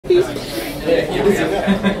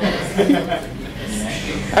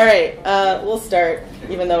All right, we'll start,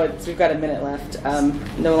 even though we've got a minute left.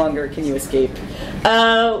 No longer can you escape.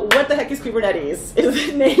 What the heck is Kubernetes is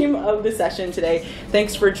the name of the session today.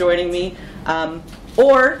 Thanks for joining me.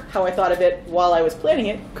 Or, how I thought of it while I was planning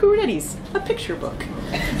it, Kubernetes, a picture book.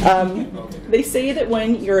 They say that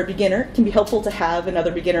when you're a beginner, it can be helpful to have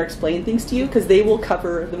another beginner explain things to you, because they will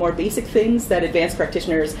cover the more basic things that advanced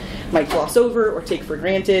practitioners might gloss over or take for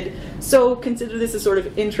granted. So consider this a sort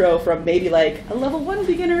of intro from maybe like a level 1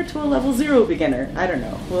 beginner to a level 0 beginner. I don't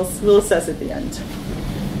know. We'll assess at the end.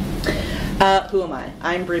 Who am I?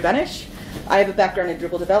 I'm Bree Benesh. I have a background in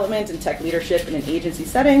Drupal development and tech leadership in an agency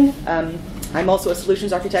setting. I'm also a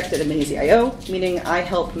solutions architect at Amaze.io, meaning I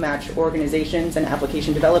help match organizations and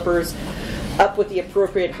application developers up with the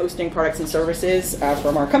appropriate hosting products and services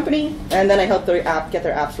from our company, and then I help their get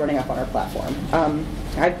their apps running up on our platform.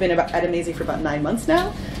 I've been at Amaze for about 9 months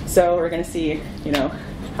now, so we're going to see,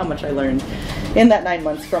 how much I learned in that 9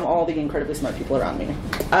 months from all the incredibly smart people around me.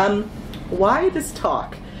 Why this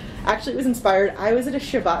talk? Actually, it was inspired. I was at a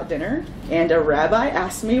Shabbat dinner, and a rabbi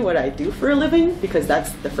asked me what I do for a living, because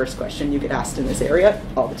that's the first question you get asked in this area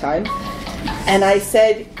all the time. And I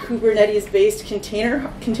said Kubernetes-based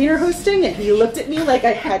container hosting, and he looked at me like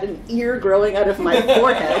I had an ear growing out of my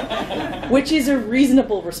forehead, which is a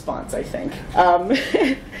reasonable response, I think.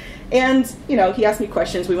 And he asked me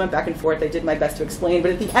questions. We went back and forth. I did my best to explain,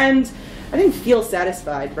 but at the end, I didn't feel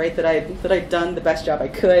satisfied, right? That I'd done the best job I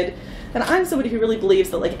could. And I'm somebody who really believes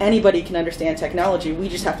that like anybody can understand technology. We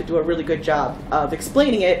just have to do a really good job of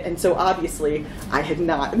explaining it. And so obviously, I had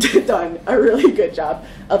not done a really good job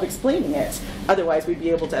of explaining it. Otherwise, we'd be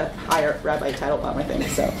able to hire Rabbi Teitelbaum, I think.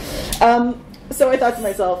 So I thought to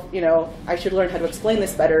myself, I should learn how to explain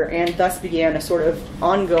this better, and thus began a sort of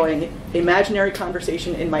ongoing imaginary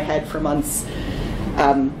conversation in my head for months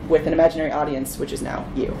with an imaginary audience, which is now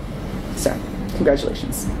you. So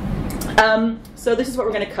congratulations. So this is what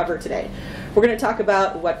we're going to cover today. We're going to talk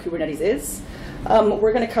about what Kubernetes is.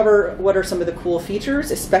 We're going to cover what are some of the cool features,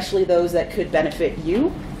 especially those that could benefit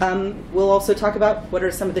you. We'll also talk about what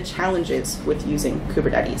are some of the challenges with using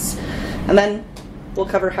Kubernetes. And then we'll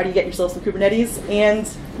cover how do you get yourself some Kubernetes. And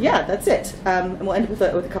yeah, that's it. And we'll end with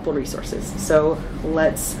a couple of resources. So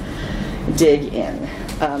let's dig in.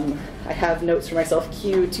 I have notes for myself.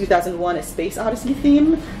 Cue 2001: A Space Odyssey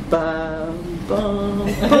theme. Bum, bum,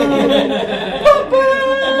 bum, bum,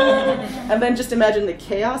 bum. And then just imagine the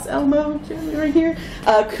Chaos Elmo right here.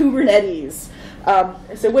 Kubernetes.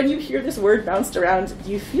 So when you hear this word bounced around,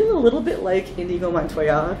 do you feel a little bit like Inigo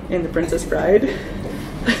Montoya in The Princess Bride?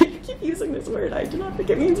 You keep using this word. I do not think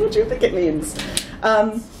it means what you think it means.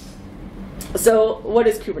 So what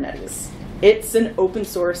is Kubernetes? It's an open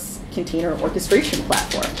source container orchestration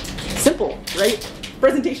platform. Simple, right?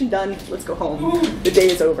 Presentation done, let's go home. The day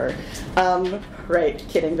is over. Right,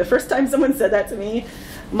 kidding. The first time someone said that to me,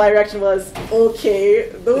 my reaction was, okay,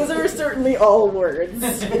 those are certainly all words.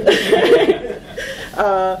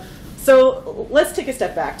 So let's take a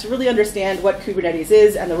step back. To really understand what Kubernetes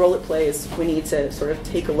is and the role it plays, we need to sort of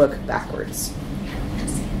take a look backwards.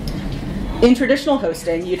 In traditional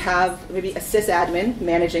hosting, you'd have maybe a sysadmin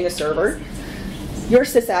managing a server. Your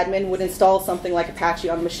sysadmin would install something like Apache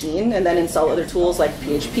on the machine and then install other tools like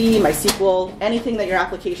PHP, MySQL, anything that your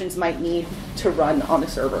applications might need to run on the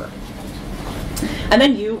server. And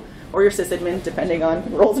then you, or your sysadmin, depending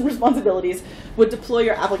on roles and responsibilities, would deploy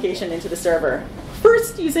your application into the server.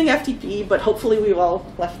 First using FTP, but hopefully we've all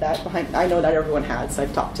left that behind. I know that everyone has, so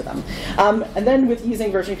I've talked to them. And then with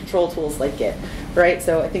using version control tools like Git, right?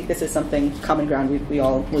 So I think this is something common ground we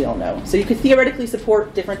all know. So you could theoretically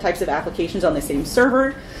support different types of applications on the same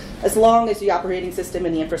server, as long as the operating system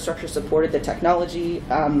and the infrastructure supported the technology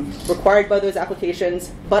required by those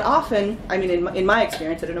applications. But often, I mean, in my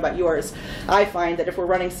experience, I don't know about yours, I find that if we're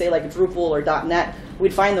running, say, like Drupal or .NET,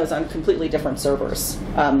 we'd find those on completely different servers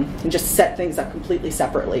and just set things up completely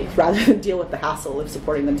separately rather than deal with the hassle of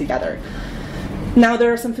supporting them together. Now,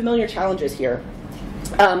 there are some familiar challenges here.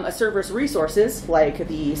 A server's resources, like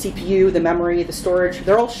the CPU, the memory, the storage,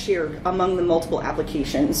 they're all shared among the multiple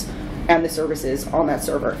applications and the services on that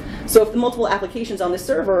server. So if the multiple applications on the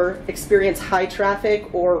server experience high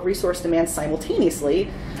traffic or resource demand simultaneously,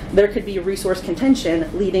 there could be resource contention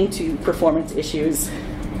leading to performance issues,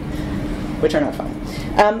 which are not fun.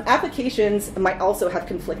 Applications might also have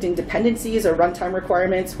conflicting dependencies or runtime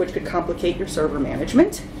requirements, which could complicate your server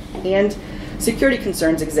management. And security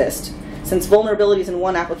concerns exist, since vulnerabilities in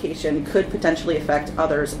one application could potentially affect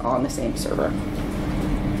others on the same server.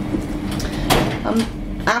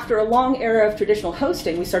 After a long era of traditional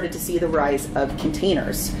hosting, we started to see the rise of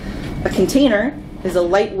containers. A container is a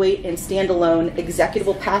lightweight and standalone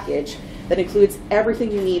executable package that includes everything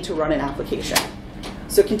you need to run an application.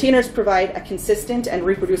 So containers provide a consistent and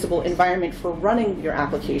reproducible environment for running your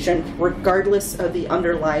application, regardless of the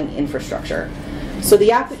underlying infrastructure. So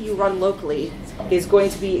the app that you run locally is going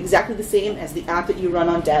to be exactly the same as the app that you run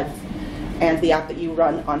on dev and the app that you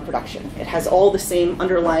run on production. It has all the same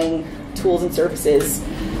underlying tools and services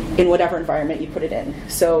in whatever environment you put it in.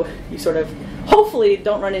 So you sort of hopefully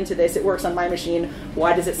don't run into this. It works on my machine.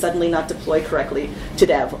 Why does it suddenly not deploy correctly to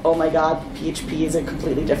dev? Oh my God, PHP is a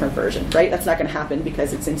completely different version, right? That's not going to happen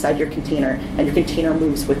because it's inside your container, and your container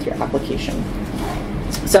moves with your application.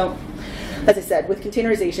 So, as I said, with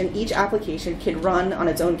containerization, each application can run on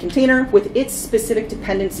its own container with its specific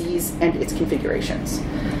dependencies and its configurations.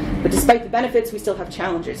 But despite the benefits, we still have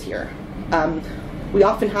challenges here. We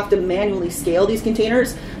often have to manually scale these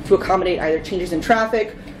containers to accommodate either changes in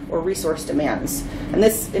traffic or resource demands. And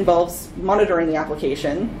this involves monitoring the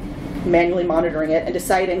application, manually monitoring it, and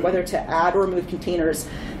deciding whether to add or remove containers,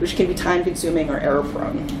 which can be time-consuming or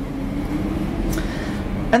error-prone.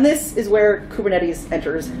 And this is where Kubernetes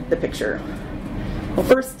enters the picture. Well,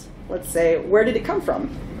 first, let's say, where did it come from?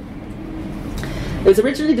 It was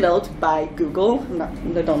originally developed by Google.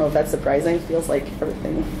 I don't know if that's surprising. It feels like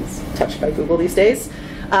everything is touched by Google these days.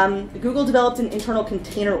 Google developed an internal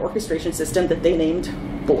container orchestration system that they named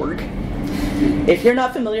Borg. If you're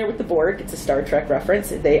not familiar with the Borg, it's a Star Trek reference.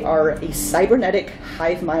 They are a cybernetic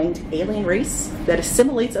hive mind alien race that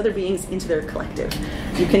assimilates other beings into their collective.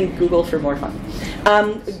 You can Google for more fun.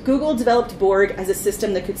 Google developed Borg as a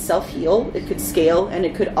system that could self-heal, it could scale, and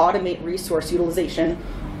it could automate resource utilization,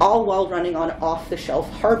 all while running on off-the-shelf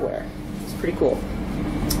hardware. It's pretty cool.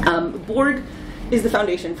 Borg is the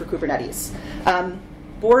foundation for Kubernetes.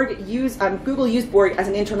 Google used Borg as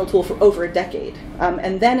an internal tool for over a decade.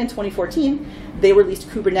 And then in 2014, they released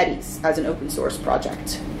Kubernetes as an open source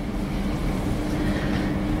project.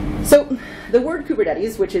 So the word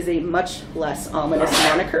Kubernetes, which is a much less ominous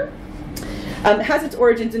moniker, has its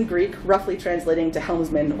origins in Greek, roughly translating to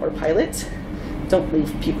helmsman or pilot. Don't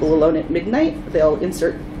leave people alone at midnight. They'll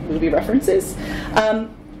insert movie references.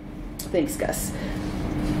 Thanks, Gus.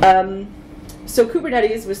 So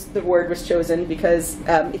Kubernetes the word was chosen because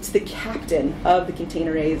it's the captain of the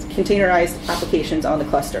containerized applications on the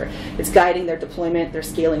cluster. It's guiding their deployment, their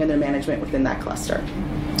scaling, and their management within that cluster.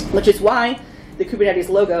 Which is why the Kubernetes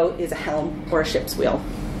logo is a helm or a ship's wheel.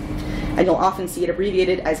 And you'll often see it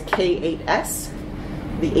abbreviated as K8S,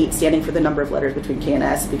 the 8 standing for the number of letters between K and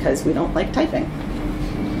S because we don't like typing.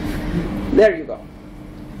 There you go.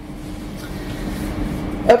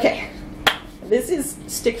 Okay. This is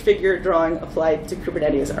stick figure drawing applied to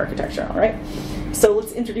Kubernetes architecture, all right? So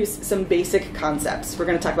let's introduce some basic concepts. We're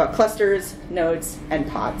going to talk about clusters, nodes, and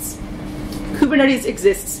pods. Kubernetes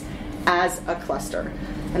exists as a cluster,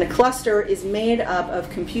 and a cluster is made up of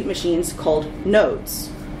compute machines called nodes.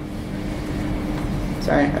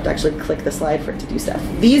 Sorry, I have to actually click the slide for it to do stuff.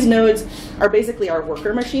 These nodes are basically our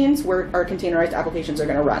worker machines where our containerized applications are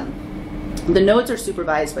going to run. The nodes are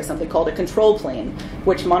supervised by something called a control plane,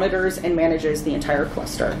 which monitors and manages the entire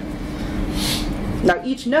cluster. Now,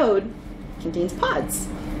 each node contains pods.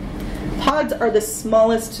 Pods are the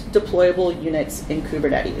smallest deployable units in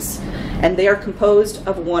Kubernetes, and they are composed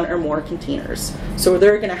of one or more containers. So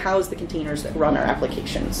they're going to house the containers that run our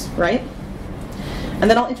applications, right? And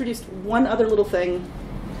then I'll introduce one other little thing.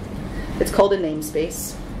 It's called a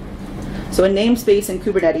namespace. So a namespace in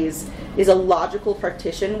Kubernetes is a logical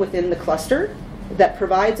partition within the cluster that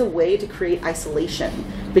provides a way to create isolation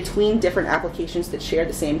between different applications that share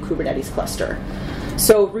the same Kubernetes cluster.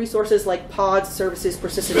 So resources like pods, services,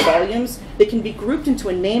 persistent volumes, they can be grouped into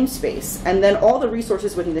a namespace, and then all the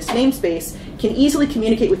resources within this namespace can easily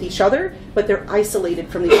communicate with each other, but they're isolated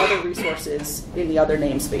from the other resources in the other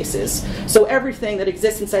namespaces. So everything that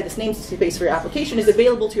exists inside this namespace for your application is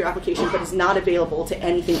available to your application, but is not available to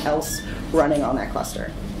anything else running on that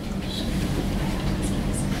cluster.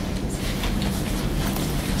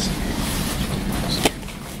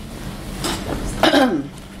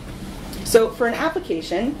 So for an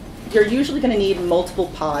application, you're usually going to need multiple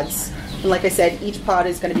pods. And like I said, each pod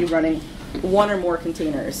is going to be running one or more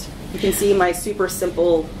containers. You can see my super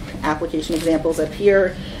simple application examples up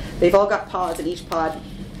here. They've all got pods, and each pod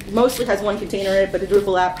mostly has one container in it, but the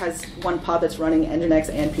Drupal app has one pod that's running Nginx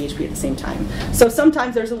and PHP at the same time. So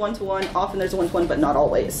sometimes there's a one-to-one, often there's a one-to-one, but not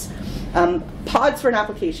always. Pods for an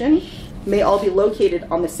application may all be located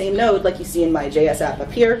on the same node, like you see in my JS app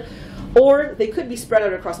up here, or they could be spread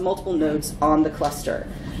out across multiple nodes on the cluster.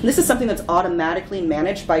 And this is something that's automatically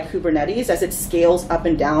managed by Kubernetes as it scales up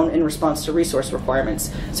and down in response to resource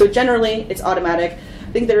requirements. So generally, it's automatic.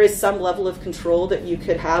 I think there is some level of control that you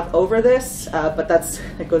could have over this, but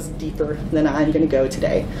that goes deeper than I'm going to go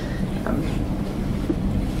today.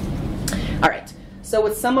 All right, so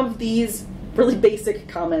with some of these really basic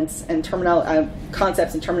comments and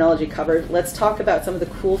concepts and terminology covered, let's talk about some of the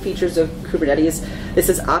cool features of Kubernetes. This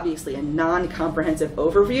is obviously a non-comprehensive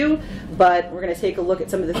overview, but we're going to take a look at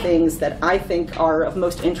some of the things that I think are of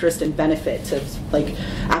most interest and benefit to like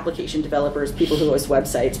application developers, people who host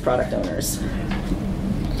websites, product owners.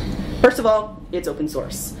 First of all, it's open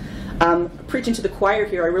source. Preaching to the choir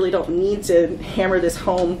here, I really don't need to hammer this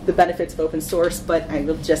home, the benefits of open source, but I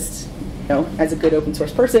will just, as a good open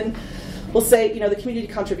source person, we'll say, the community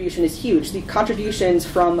contribution is huge. The contributions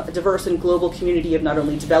from a diverse and global community of not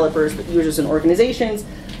only developers, but users and organizations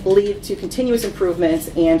lead to continuous improvements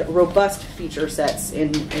and robust feature sets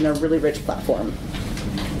in a really rich platform.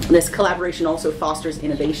 This collaboration also fosters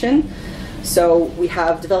innovation. So we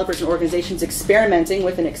have developers and organizations experimenting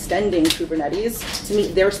with and extending Kubernetes to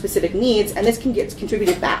meet their specific needs, and this can get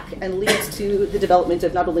contributed back and leads to the development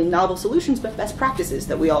of not only novel solutions, but best practices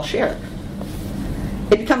that we all share.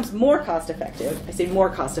 It becomes more cost effective. I say more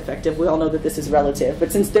cost effective. We all know that this is relative.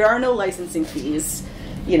 But since there are no licensing fees,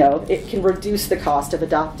 it can reduce the cost of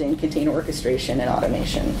adopting container orchestration and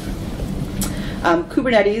automation.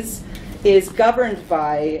 Kubernetes is governed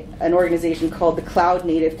by an organization called the Cloud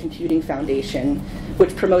Native Computing Foundation,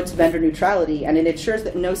 which promotes vendor neutrality, and it ensures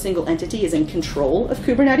that no single entity is in control of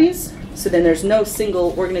Kubernetes. So then there's no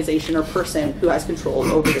single organization or person who has control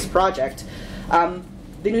over this project.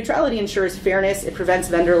 The neutrality ensures fairness, it prevents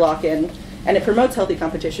vendor lock-in, and it promotes healthy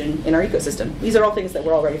competition in our ecosystem. These are all things that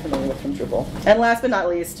we're already familiar with from Drupal. And last but not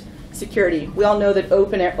least, security. We all know that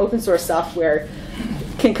open source software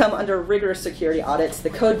can come under rigorous security audits.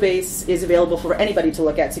 The code base is available for anybody to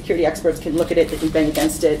look at. Security experts can look at it, they can bang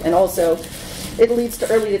against it, and also it leads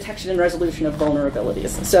to early detection and resolution of vulnerabilities.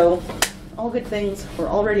 So all good things we're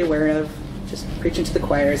already aware of, just preaching to the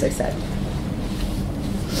choir, as I said.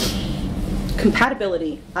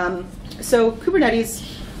 Compatibility. So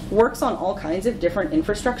Kubernetes works on all kinds of different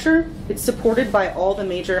infrastructure. It's supported by all the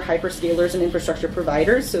major hyperscalers and infrastructure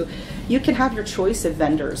providers, so you can have your choice of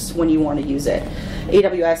vendors when you want to use it.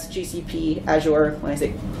 AWS, GCP, Azure, when I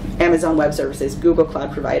say Amazon Web Services, Google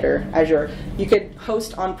Cloud Provider, Azure. You could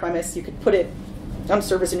host on-premise, you could put it on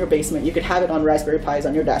service in your basement, you could have it on Raspberry Pis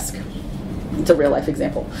on your desk. It's a real-life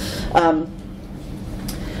example.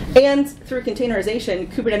 And through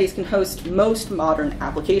containerization, Kubernetes can host most modern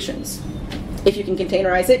applications. If you can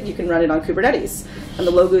containerize it, you can run it on Kubernetes. And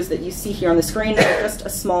the logos that you see here on the screen are just a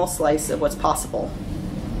small slice of what's possible.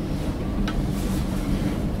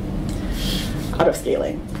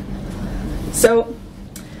 Autoscaling. So,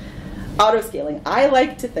 autoscaling. I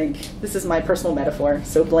like to think, this is my personal metaphor,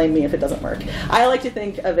 so blame me if it doesn't work. I like to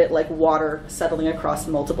think of it like water settling across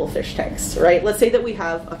multiple fish tanks, right? Let's say that we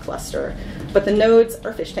have a cluster, but the nodes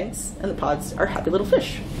are fish tanks and the pods are happy little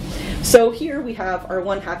fish. So here we have our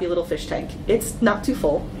one happy little fish tank. It's not too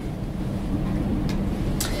full.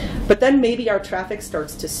 But then maybe our traffic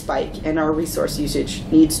starts to spike and our resource usage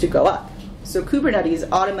needs to go up. So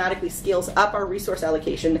Kubernetes automatically scales up our resource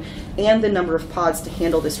allocation and the number of pods to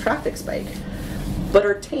handle this traffic spike. But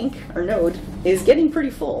our tank, our node, is getting pretty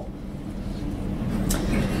full.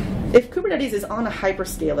 If Kubernetes is on a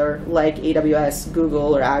hyperscaler like AWS,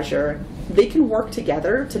 Google, or Azure, they can work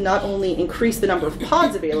together to not only increase the number of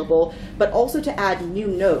pods available, but also to add new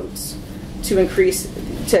nodes to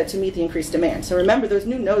meet the increased demand. So remember, those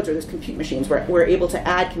new nodes are those compute machines. We're able to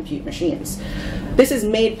add compute machines. This is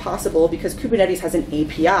made possible because Kubernetes has an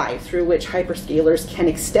API through which hyperscalers can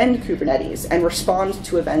extend Kubernetes and respond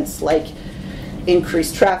to events like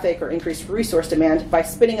increased traffic or increased resource demand by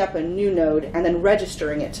spinning up a new node and then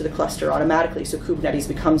registering it to the cluster automatically, so Kubernetes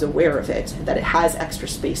becomes aware of it, that it has extra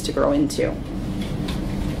space to grow into.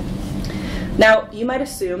 Now, you might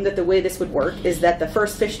assume that the way this would work is that the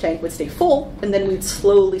first fish tank would stay full, and then we'd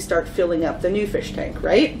slowly start filling up the new fish tank,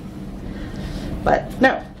 right? But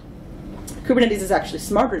no. Kubernetes is actually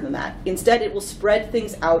smarter than that. Instead, it will spread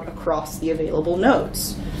things out across the available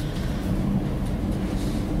nodes.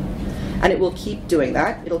 And it will keep doing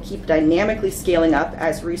that. It'll keep dynamically scaling up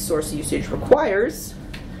as resource usage requires.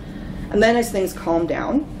 And then as things calm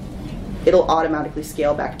down, it'll automatically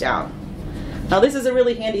scale back down. Now this is a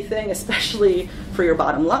really handy thing, especially for your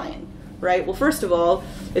bottom line, right? Well, first of all,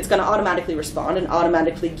 it's going to automatically respond and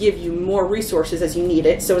automatically give you more resources as you need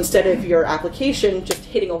it. So instead of your application just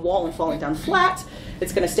hitting a wall and falling down flat,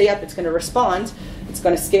 it's going to stay up, it's going to respond, it's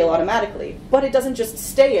going to scale automatically. But it doesn't just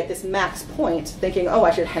stay at this max point thinking, oh,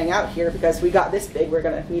 I should hang out here because we got this big, we're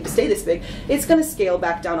going to need to stay this big. It's going to scale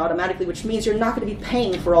back down automatically, which means you're not going to be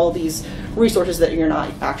paying for all these resources that you're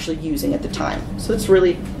not actually using at the time. So it's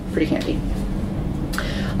really pretty handy.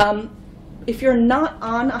 If you're not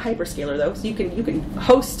on a hyperscaler, though, so you can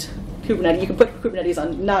host Kubernetes, you can put Kubernetes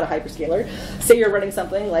on not a hyperscaler. Say you're running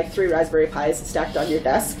something like 3 Raspberry Pis stacked on your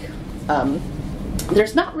desk.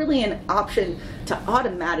 There's not really an option to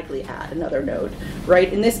automatically add another node,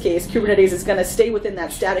 right? In this case, Kubernetes is going to stay within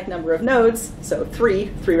that static number of nodes, so three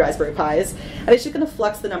Raspberry Pis, and it's just going to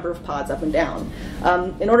flux the number of pods up and down.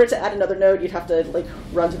 In order to add another node, you'd have to like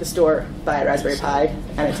run to the store, buy a Raspberry Pi,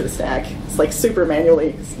 add it to the stack. It's like super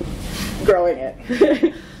manually growing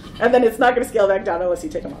it. And then it's not going to scale back down unless you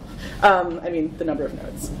take them off. I mean, the number of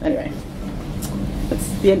nodes. Anyway, that's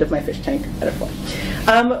the end of my fish tank metaphor.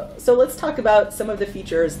 So let's talk about some of the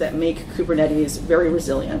features that make Kubernetes very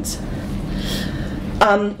resilient.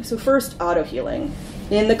 So first, auto-healing.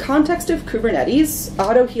 In the context of Kubernetes,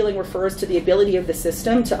 auto-healing refers to the ability of the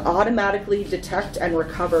system to automatically detect and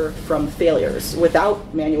recover from failures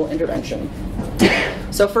without manual intervention.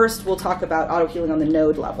 So first, we'll talk about auto-healing on the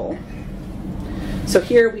node level. So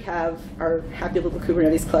here we have our happy little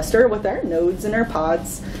Kubernetes cluster with our nodes and our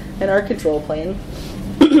pods and our control plane.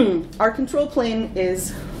 Our control plane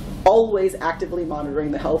is always actively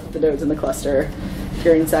monitoring the health of the nodes in the cluster.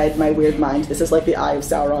 Here inside my weird mind, this is like the eye of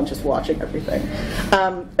Sauron just watching everything.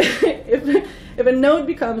 If a node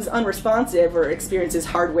becomes unresponsive or experiences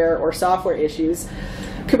hardware or software issues,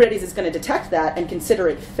 Kubernetes is going to detect that and consider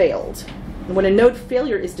it failed. When a node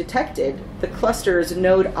failure is detected, the cluster's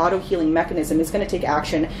node auto-healing mechanism is going to take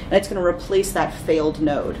action, and it's going to replace that failed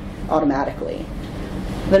node automatically.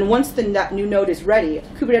 Then once the new node is ready,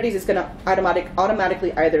 Kubernetes is going to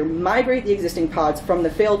automatically either migrate the existing pods from the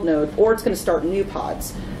failed node, or it's going to start new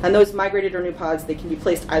pods. And those migrated or new pods, they can be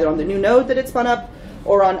placed either on the new node that it spun up,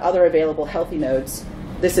 or on other available healthy nodes.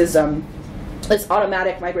 This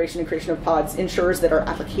automatic migration and creation of pods ensures that our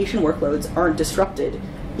application workloads aren't disrupted,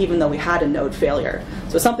 even though we had a node failure.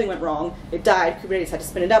 So something went wrong, it died, Kubernetes had to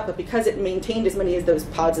spin it up, but because it maintained as many of those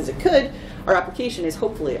pods as it could, our application is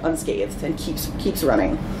hopefully unscathed and keeps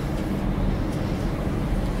running.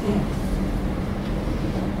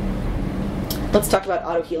 Let's talk about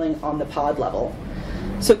auto-healing on the pod level.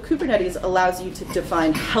 So Kubernetes allows you to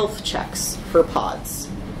define health checks for pods.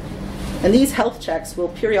 And these health checks will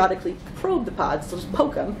periodically probe the pods, so just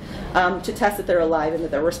poke them, to test that they're alive and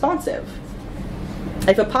that they're responsive.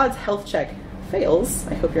 If a pod's health check fails,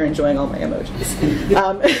 I hope you're enjoying all my emojis,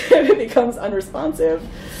 if it becomes unresponsive,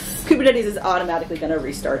 Kubernetes is automatically going to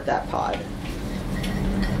restart that pod.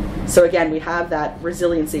 So again, we have that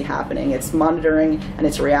resiliency happening. It's monitoring and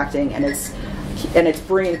it's reacting and it's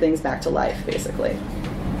bringing things back to life, basically.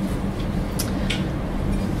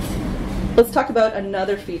 Let's talk about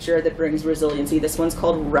another feature that brings resiliency. This one's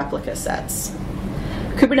called replica sets.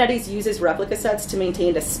 Kubernetes uses replica sets to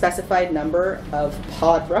maintain a specified number of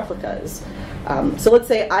pod replicas. So let's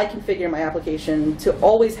say I configure my application to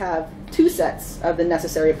always have 2 sets of the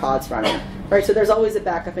necessary pods running. Right? So there's always a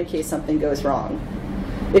backup in case something goes wrong.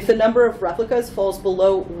 If the number of replicas falls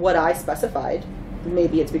below what I specified,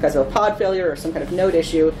 maybe it's because of a pod failure or some kind of node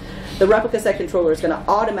issue, the replica set controller is going to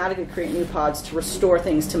automatically create new pods to restore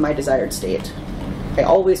things to my desired state. I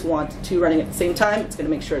always want 2 running at the same time. It's going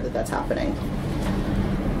to make sure that that's happening.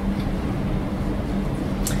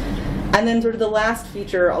 And then sort of the last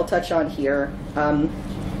feature I'll touch on here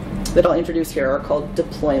that I'll introduce here are called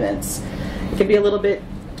deployments. It can be a little bit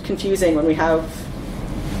confusing when we have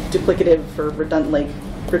duplicative or redundant, like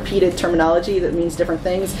repeated terminology that means different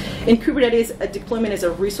things. In Kubernetes, a deployment is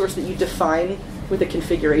a resource that you define with a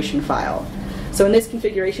configuration file. So in this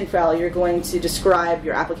configuration file, you're going to describe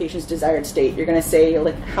your application's desired state. You're going to say,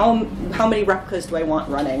 like, how many replicas do I want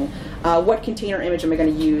running? What container image am I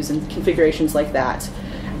going to use? And configurations like that.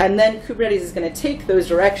 And then Kubernetes is going to take those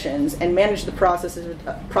directions and manage the process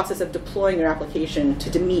of deploying your application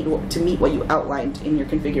to meet what you outlined in your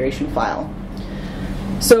configuration file.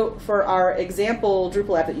 So for our example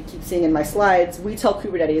Drupal app that you keep seeing in my slides, we tell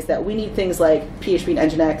Kubernetes that we need things like PHP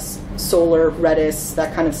and Nginx, Solr, Redis,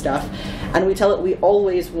 that kind of stuff. And we tell it we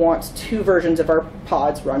always want 2 versions of our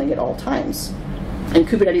pods running at all times. And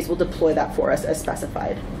Kubernetes will deploy that for us as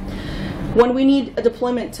specified. When we need a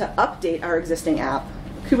deployment to update our existing app,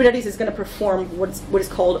 Kubernetes is going to perform what is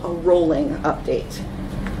called a rolling update.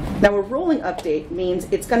 Now, a rolling update means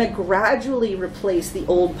it's going to gradually replace the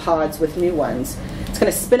old pods with new ones. It's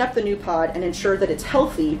going to spin up the new pod and ensure that it's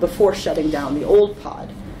healthy before shutting down the old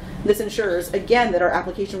pod. This ensures, again, that our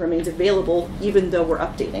application remains available even though we're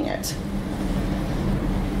updating it.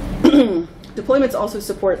 Deployments also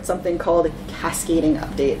support something called cascading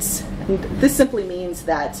updates. And this simply means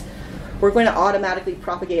that we're going to automatically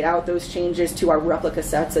propagate out those changes to our replica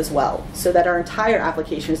sets as well, so that our entire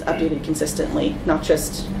application is updated consistently, not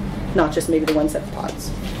just maybe the one set of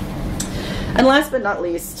pods. And last but not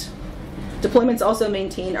least, deployments also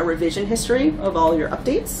maintain a revision history of all your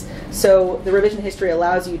updates. So the revision history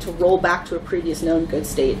allows you to roll back to a previous known good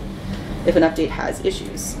state if an update has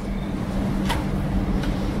issues.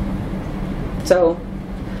 So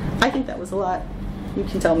I think that was a lot. You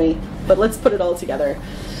can tell me, but let's put it all together.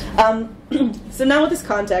 So now with this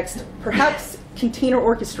context, perhaps container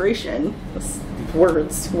orchestration,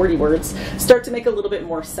 wordy words, start to make a little bit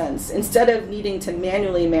more sense. Instead of needing to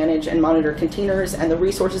manually manage and monitor containers and the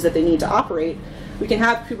resources that they need to operate, we can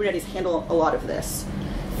have Kubernetes handle a lot of this.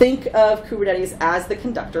 Think of Kubernetes as the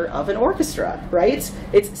conductor of an orchestra, right?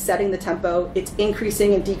 It's setting the tempo, it's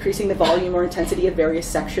increasing and decreasing the volume or intensity of various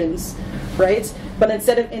sections, right? But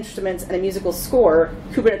instead of instruments and a musical score,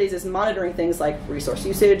 Kubernetes is monitoring things like resource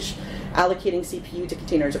usage, allocating CPU to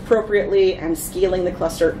containers appropriately, and scaling the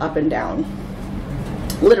cluster up and down.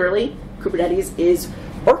 Literally, Kubernetes is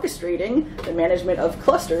orchestrating the management of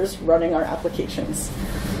clusters running our applications.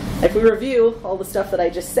 If we review all the stuff that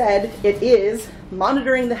I just said, it is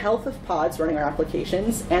monitoring the health of pods running our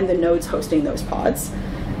applications and the nodes hosting those pods.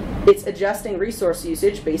 It's adjusting resource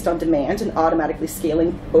usage based on demand and automatically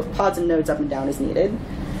scaling both pods and nodes up and down as needed.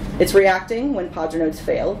 It's reacting when pods or nodes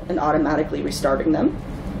fail and automatically restarting them.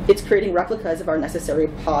 It's creating replicas of our necessary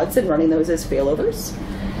pods and running those as failovers.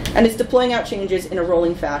 And it's deploying out changes in a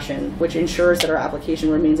rolling fashion, which ensures that our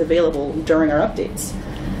application remains available during our updates.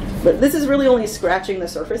 But this is really only scratching the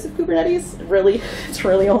surface of Kubernetes. It's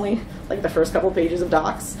really only like the first couple pages of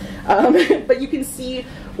docs. But you can see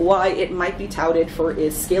why it might be touted for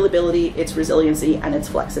its scalability, its resiliency, and its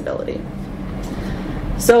flexibility.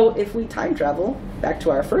 So if we time travel back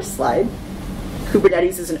to our first slide,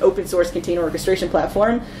 Kubernetes is an open source container orchestration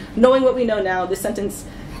platform. Knowing what we know now, this sentence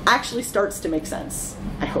actually starts to make sense,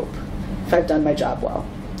 I hope, if I've done my job well.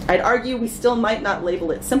 I'd argue we still might not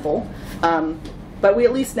label it simple, but we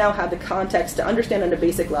at least now have the context to understand on a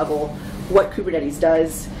basic level what Kubernetes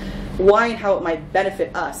does, why and how it might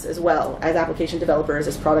benefit us as well as application developers,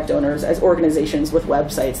 as product owners, as organizations with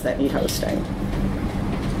websites that need hosting.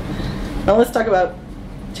 Now let's talk about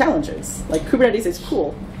challenges. Like, Kubernetes is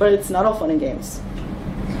cool, but it's not all fun and games.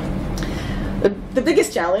 The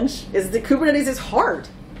biggest challenge is that Kubernetes is hard.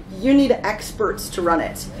 You need experts to run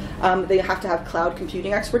it. They have to have cloud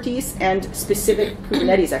computing expertise and specific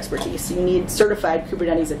Kubernetes expertise. You need certified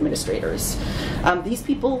Kubernetes administrators. These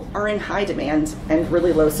people are in high demand and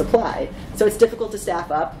really low supply. So it's difficult to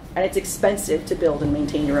staff up, and it's expensive to build and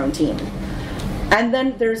maintain your own team. And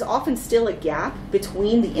then there's often still a gap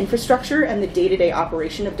between the infrastructure and the day-to-day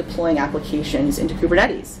operation of deploying applications into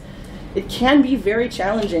Kubernetes. It can be very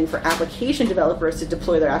challenging for application developers to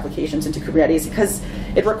deploy their applications into Kubernetes because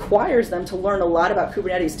it requires them to learn a lot about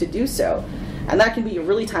Kubernetes to do so. And that can be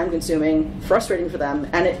really time-consuming, frustrating for them,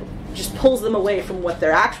 and it just pulls them away from what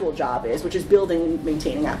their actual job is, which is building and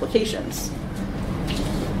maintaining applications.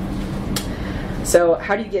 So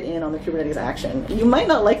how do you get in on the Kubernetes action? You might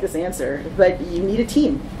not like this answer, but you need a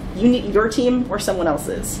team. You need your team or someone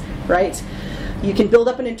else's, right? You can build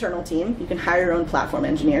up an internal team. You can hire your own platform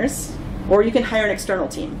engineers, or you can hire an external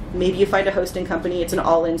team. Maybe you find a hosting company. It's an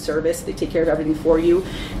all-in service. They take care of everything for you.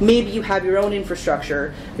 Maybe you have your own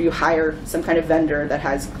infrastructure, or you hire some kind of vendor that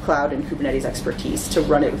has cloud and Kubernetes expertise to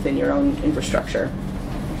run it within your own infrastructure.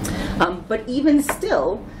 But even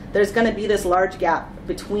still, there's going to be this large gap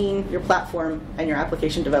between your platform and your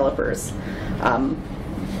application developers.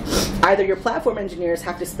 Either your platform engineers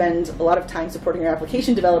have to spend a lot of time supporting your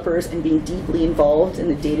application developers and being deeply involved in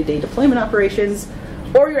the day-to-day deployment operations,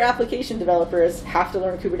 or your application developers have to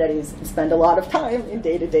learn Kubernetes and spend a lot of time in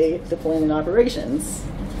day-to-day deployment operations.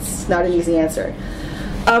 It's not an easy answer.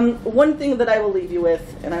 One thing that I will leave you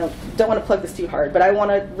with, and I don't want to plug this too hard, but I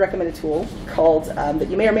want to recommend a tool called, that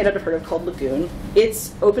you may or may not have heard of, called Lagoon.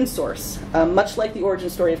 It's open source. Much like the origin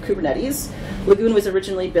story of Kubernetes, Lagoon was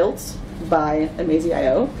originally built by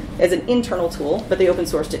Amazy.io as an internal tool, but they open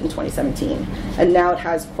sourced it in 2017. And now it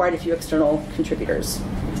has quite a few external contributors.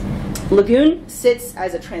 Lagoon sits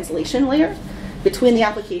as a translation layer between the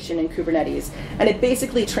application and Kubernetes, and it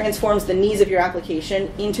basically transforms the needs of your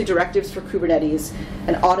application into directives for Kubernetes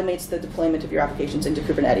and automates the deployment of your applications into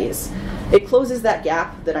Kubernetes. It closes that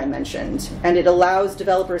gap that I mentioned, and it allows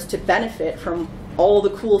developers to benefit from all the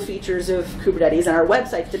cool features of Kubernetes and our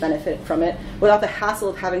websites to benefit from it without the hassle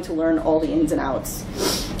of having to learn all the ins and outs.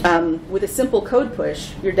 With a simple code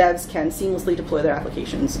push, your devs can seamlessly deploy their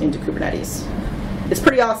applications into Kubernetes. It's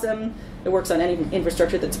pretty awesome. It works on any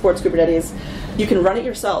infrastructure that supports Kubernetes. You can run it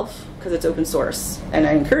yourself because it's open source, and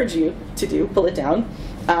I encourage you to pull it down.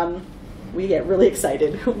 We get really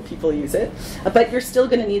excited when people use it. But you're still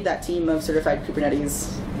going to need that team of certified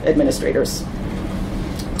Kubernetes administrators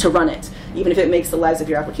to run it. Even if it makes the lives of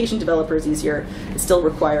your application developers easier, it still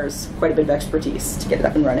requires quite a bit of expertise to get it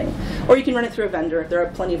up and running. Or you can run it through a vendor. There are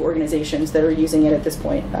plenty of organizations that are using it at this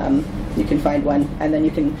point. You can find one, and then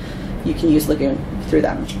you can use Lagoon through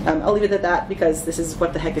them. I'll leave it at that because this is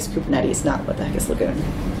what the heck is Kubernetes, not what the heck is Lagoon.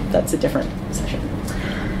 That's a different session.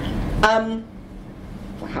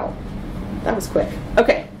 Wow, that was quick.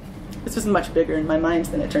 Okay. This was much bigger in my mind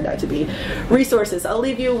than it turned out to be. Resources. I'll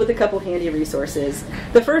leave you with a couple handy resources.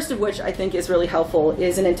 The first of which I think is really helpful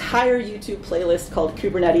is an entire YouTube playlist called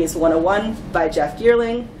Kubernetes 101 by Jeff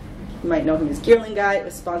Geerling. You might know him as Geerling Guy. It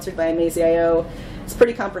was sponsored by Amaze.io. It's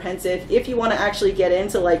pretty comprehensive. If you want to actually get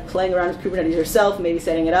into like playing around with Kubernetes yourself, maybe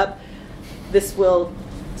setting it up, this will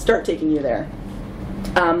start taking you there.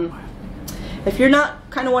 If you're not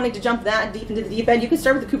kind of wanting to jump that deep into the deep end, you can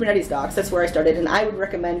start with the Kubernetes docs. That's where I started, and I would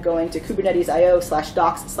recommend going to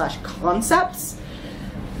kubernetes.io/docs/concepts.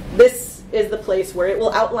 This is the place where it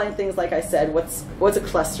will outline things like I said. What's a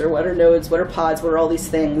cluster? What are nodes? What are pods? What are all these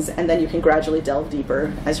things? And then you can gradually delve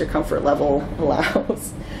deeper as your comfort level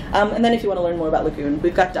allows. And then if you want to learn more about Lagoon,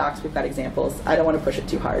 we've got docs, we've got examples. I don't want to push it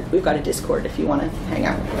too hard. We've got a Discord if you want to hang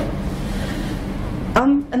out.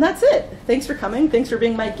 And that's it. Thanks for coming. Thanks for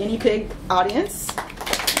being my guinea pig audience.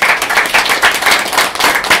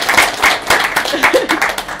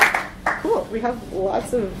 Cool. We have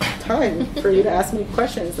lots of time for you to ask me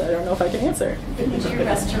questions that I don't know if I can answer. You do your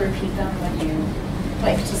best to repeat them when you,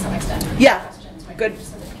 like, to some extent. Yeah. Questions, Good.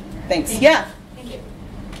 So that we can Thanks. Thank Yeah. You. Thank you.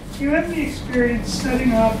 Do you have any experience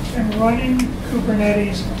setting up and running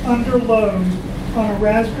Kubernetes under load on a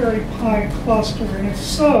Raspberry Pi cluster? And if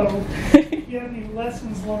so, do you have any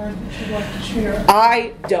lessons learned that you'd like to share?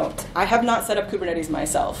 I don't. I have not set up Kubernetes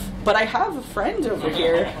myself, but I have a friend over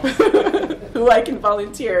here who I can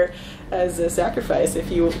volunteer as a sacrifice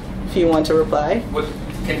if you want to reply. What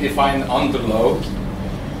can you define under load?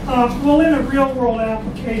 Well, in a real-world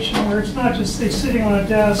application where it's not just, say, sitting on a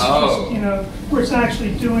desk, Oh. just, where it's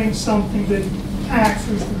actually doing something that acts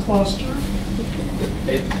as the cluster.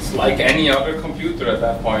 It's like any other computer at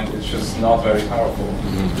that point. It's just not very powerful.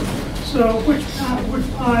 So which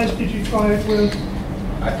Pis did you try it with?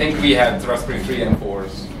 I think we had Raspberry 3 and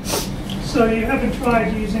 4s. So you haven't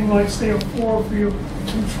tried using, like, say, a 4 for your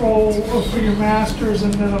control or for your masters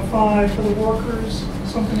and then a 5 for the workers?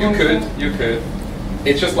 Something like that? You could.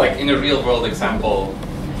 It's just like in a real world example,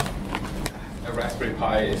 a Raspberry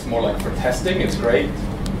Pi is more like for testing, it's great.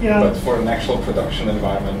 Yeah. But for an actual production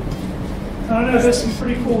environment. I know there's some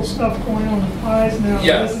pretty cool stuff going on with Pis now.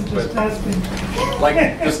 Yes, It isn't just but- testing. Like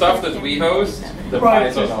the stuff that we host, the Right,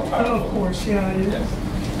 Pis are not powerful. of course, yeah. Yes.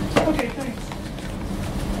 Okay, thanks.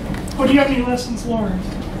 Well, do you have any lessons learned?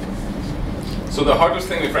 So the hardest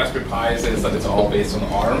thing with Raspberry Pis is that it's all based on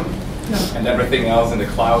ARM, Yeah. and everything else in the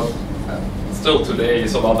cloud still today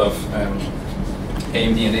is a lot of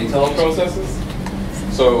AMD and Intel processes.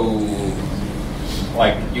 So,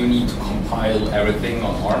 like, you need to compile everything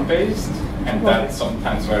on ARM based, and Right. that's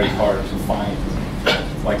sometimes very hard to find.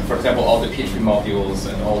 Like, for example, all the PHP modules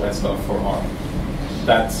and all that stuff for ARM.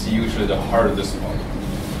 That's usually the hardest one.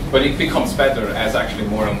 But it becomes better as actually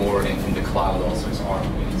more and more in the cloud also is ARM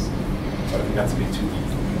based. But I think that's a bit too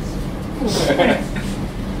easy.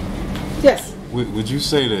 Yes. Would you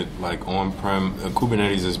say that, like, on-prem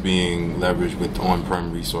Kubernetes is being leveraged with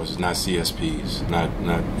on-prem resources, not CSPs, not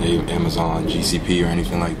Amazon, GCP, or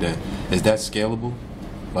anything like that? Is that scalable?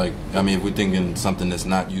 Like, I mean, if we're thinking something that's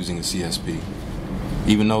not using a CSP,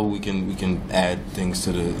 even though we can add things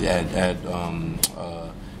to the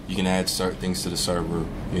you can add certain things to the server,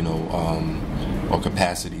 or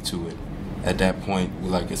capacity to it. At that point,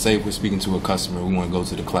 like, say if we're speaking to a customer, we want to go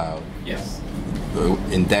to the cloud. Yes.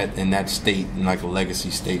 In that state, in like a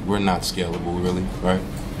legacy state, we're not scalable, really, right?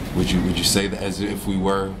 Would you say that as if we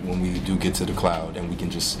were when we do get to the cloud and we can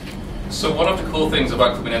just? So one of the cool things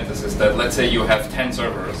about Kubernetes is that, let's say you have 10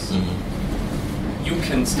 servers, you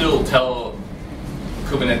can still tell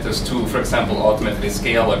Kubernetes to, for example, automatically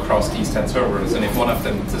scale across these 10 servers, and if one of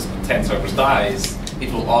them, this 10 servers dies,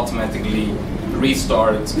 it will automatically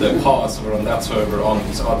restart the pods over on that server on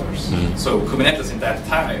these others. So Kubernetes in that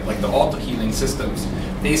time, like the auto-healing systems,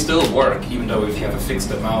 they still work even though if you have a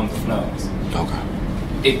fixed amount of nodes. Okay.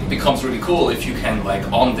 It becomes really cool if you can, like,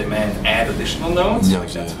 on demand add additional nodes. Yeah,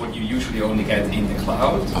 like that's yeah. what you usually only get in the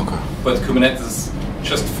cloud. Okay. But Kubernetes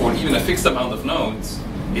just for even a fixed amount of nodes,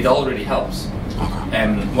 it already helps. Okay.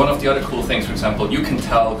 And one of the other cool things, for example, you can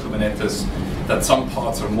tell Kubernetes that some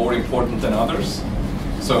pods are more important than others.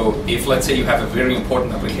 So if, let's say, you have a very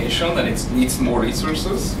important application and it needs more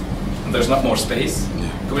resources, and there's not more space,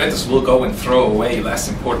 Kubernetes will go and throw away less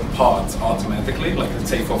important pods automatically, like let's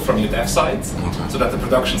say from your dev side, so that the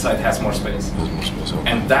production side has more space.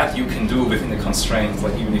 And that you can do within the constraints,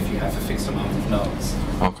 like even if you have a fixed amount of nodes.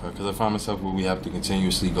 Okay, because I find myself where we have to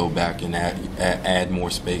continuously go back and add more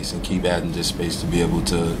space and keep adding this space to be able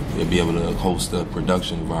to host a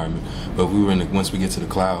production environment. But if we were once we get to the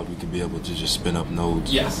cloud, we could be able to just spin up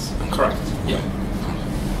nodes. Yes, correct. Yeah.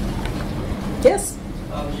 Yes.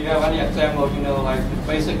 Do you have any example, like the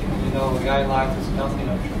basic, guidelines is nothing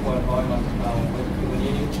of Drupal environment with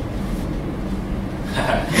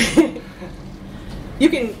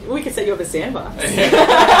Kubernetes? We can set you up a sandbox.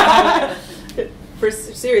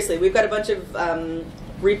 Seriously, we've got a bunch of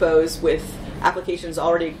repos with applications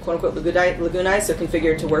already quote-unquote Lagoonized, so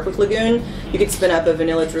configured to work with Lagoon. You could spin up a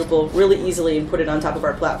vanilla Drupal really easily and put it on top of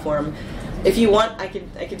our platform. If you want, I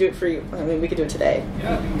could do it for you. I mean, we could do it today.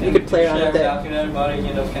 Yeah, you could play around with it. Everybody,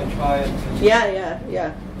 can try it.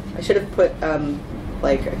 Yeah. I should have put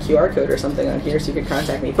like a QR code or something on here so you could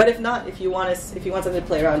contact me. But if not, if you want something to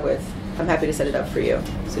play around with, I'm happy to set it up for you.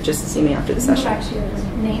 So just see me after the session. Go back to your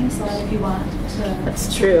name slide if you want.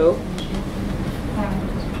 That's true.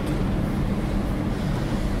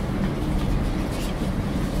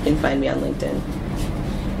 You can find me on LinkedIn,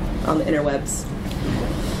 on the interwebs.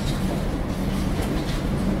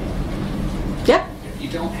 Yeah? If you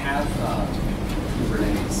don't have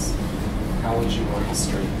Kubernetes, how would you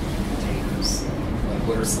orchestrate containers? Like,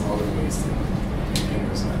 what are some other ways that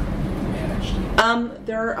containers are managed?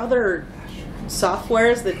 There are other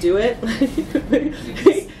softwares that do it.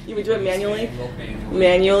 You would do it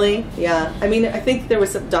manually. Yeah. I mean, I think there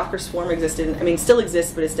was some Docker Swarm existed. I mean, still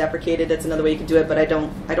exists, but it's deprecated. That's another way you could do it. But I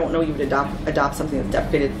don't know you would adopt something that's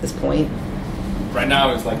deprecated at this point. Right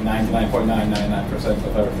now, it's like 99.999%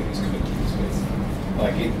 of everything is Kubernetes based.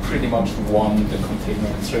 Like it pretty much won the container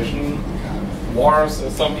orchestration wars,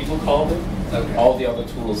 as some people called it. Okay. All the other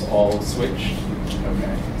tools all switched.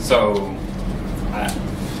 Okay. So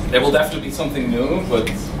there will definitely be something new, but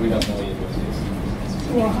we don't know yet what it is.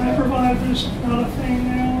 Well, hypervisors not a thing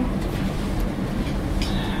now.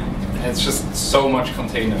 It's just so much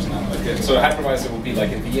containers now. So a hypervisor will be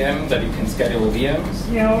like a VM that you can schedule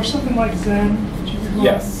VMs. Yeah, or something like Zen. That you could run,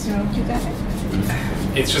 Yes.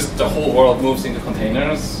 It's just the whole world moves into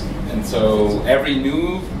containers, and so every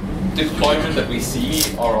new deployment that we see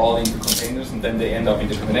are all into containers, and then they end up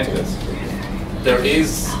into Kubernetes. There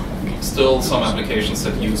is still some applications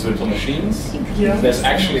that use virtual machines. Yeah. There's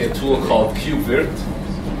actually a tool called KubeVirt,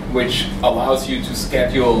 which allows you to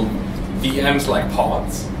schedule VMs like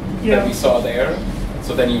pods that we saw there.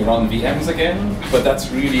 So then you run VMs again, but that's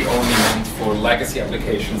really only meant for legacy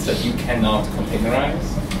applications that you cannot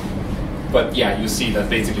containerize. But yeah, you see that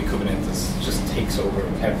basically Kubernetes just takes over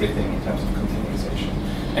everything in terms of containerization.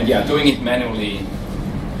 And yeah, doing it manually,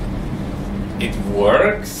 it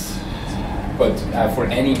works, but for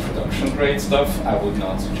any production grade stuff, I would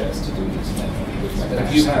not suggest to do this manually with my But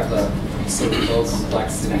if you have so those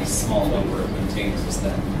complexity, small number of containers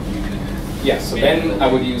that you could... Yeah, so then I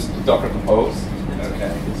would use Docker Compose.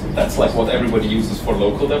 Okay. That's like what everybody uses for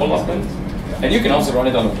local development. And you can also run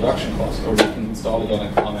it on a production cluster, or you can install it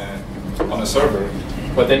on a server.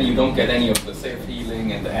 But then you don't get any of the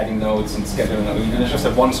self-healing and the adding nodes and scheduling. I mean, you just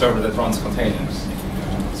have one server that runs containers.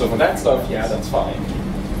 So for that stuff, yeah, that's fine.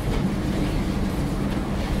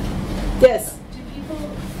 Yes. Do people,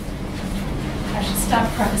 I should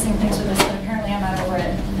stop prefacing things with this, but apparently I'm out over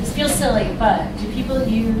it. This feels silly, but do people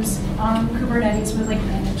use Kubernetes with like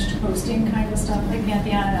managed hosting kind of stuff, like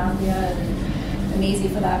Pantheon and Acquia and Amazy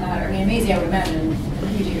for that matter? I mean, Amazy I would imagine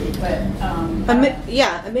you do, but...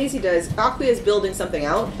 yeah, Amazy does. Acquia is building something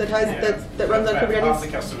out that runs on Kubernetes. Half the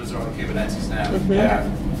customers are on Kubernetes now. Mm-hmm.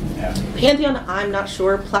 Yeah. Pantheon, I'm not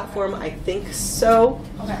sure. Platform, I think so.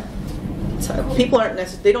 Okay. So people aren't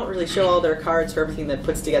they don't really show all their cards for everything that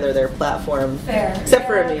puts together their platform. Fair. Except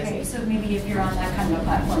for Amazy. Okay, so maybe if you're on that kind of a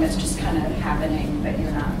platform, it's just kind of happening, but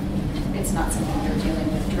it's not something you're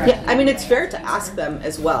dealing with directly. Yeah, I mean, it's fair to ask them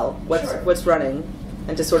as well what's running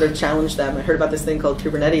and to sort of challenge them. I heard about this thing called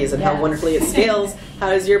Kubernetes and how wonderfully it scales. How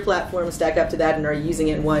does your platform stack up to that, and are you using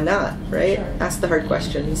it and why not, right? Sure. Ask the hard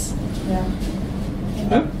questions. Yeah.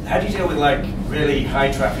 How do you deal with like really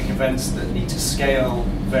high traffic events that need to scale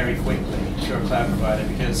very quickly if you're a cloud provider?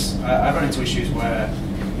 Because I run into issues where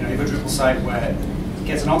you have a Drupal site where it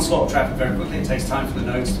gets an onslaught of traffic very quickly. It takes time for the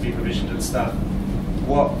nodes to be provisioned and stuff.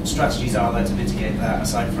 what strategies are there to mitigate that,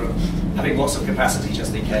 aside from having lots of capacity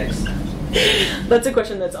just in case? That's a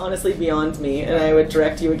question that's honestly beyond me, and I would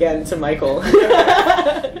direct you again to Michael. So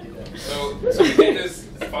we did this,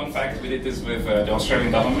 fun fact, we did this with the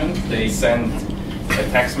Australian government. They sent a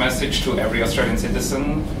text message to every Australian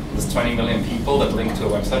citizen. There's 20 million people that link to a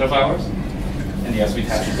website of ours. And yes, we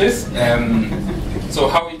tested this. So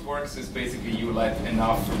how it works is basically you let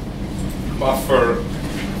enough buffer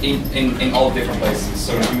in all different places.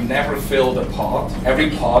 So you never fill the pod. Every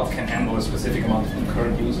pod can handle a specific amount of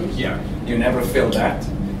concurrent users. Yeah. You never fill that.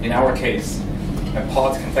 In our case, a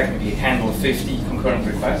pod can technically handle 50 concurrent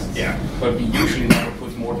requests. Yeah. But we usually never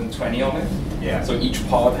put more than 20 on it. Yeah. So each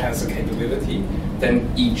pod has a capability.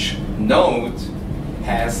 Then each node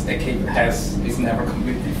is never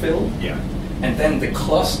completely filled. Yeah. And then the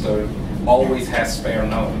cluster always has spare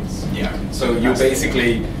nodes. Yeah. So you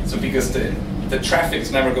basically, because the traffic's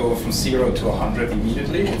never go from 0 to 100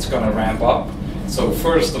 immediately, it's going to ramp up. So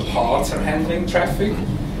first the pods are handling traffic.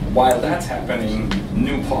 While that's happening,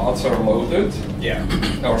 new pods are loaded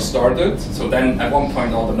or started. So then at one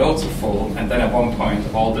point all the nodes are full, and then at one point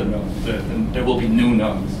all the nodes, there will be new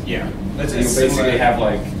nodes. Yeah. So you basically have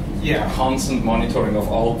like constant monitoring of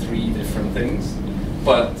all three different things.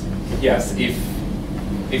 But yes, if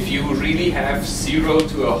you really have 0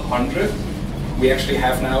 to 100, we actually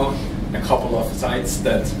have now a couple of sites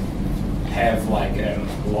that have like a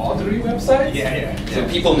lottery website. So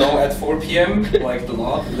people know at 4 p.m. like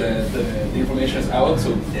the information is out.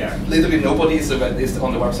 So literally nobody is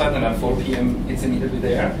on the website, and at 4 p.m. it's immediately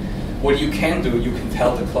there. What you can do, you can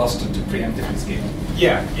tell the cluster to preemptively scale.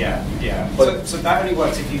 Yeah. But so that only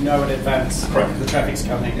works if you know in advance the traffic's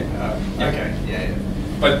coming. Okay.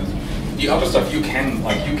 But the other stuff you can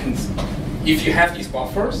if you have these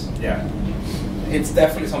buffers. It's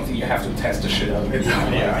definitely something you have to test the shit out of it.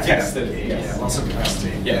 Test it. Yeah, lots of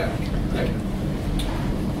capacity.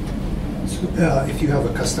 So, if you have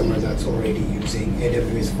a customer that's already using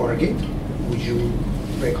AWS Fargate, would you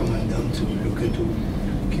recommend them to look into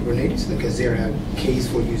Kubernetes? Because they're a case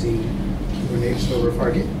for using Kubernetes over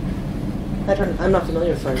Fargate? I'm not familiar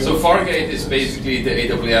with Fargate. So Fargate is basically the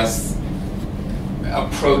AWS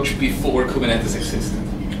approach before Kubernetes existed.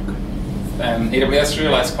 AWS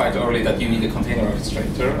realized quite early that you need a container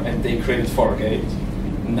orchestrator, and they created Fargate.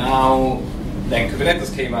 Now, then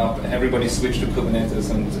Kubernetes came up, and everybody switched to Kubernetes,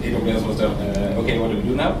 and AWS was okay, what do we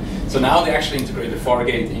do now? So now they actually integrated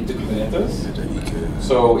Fargate into Kubernetes.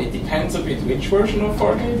 So it depends a bit which version of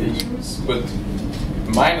Fargate they use, but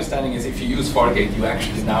my understanding is if you use Fargate, you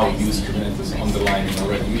actually now use Kubernetes underlying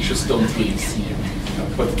already. You just don't really see it.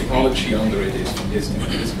 But the technology under it is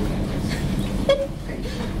Kubernetes.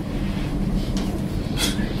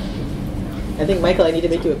 I think, Michael, I need to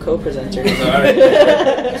make you a co-presenter. Sorry.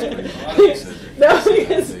 No,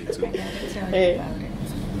 because... Hey.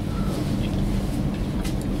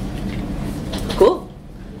 Cool.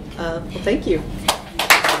 Well, thank you.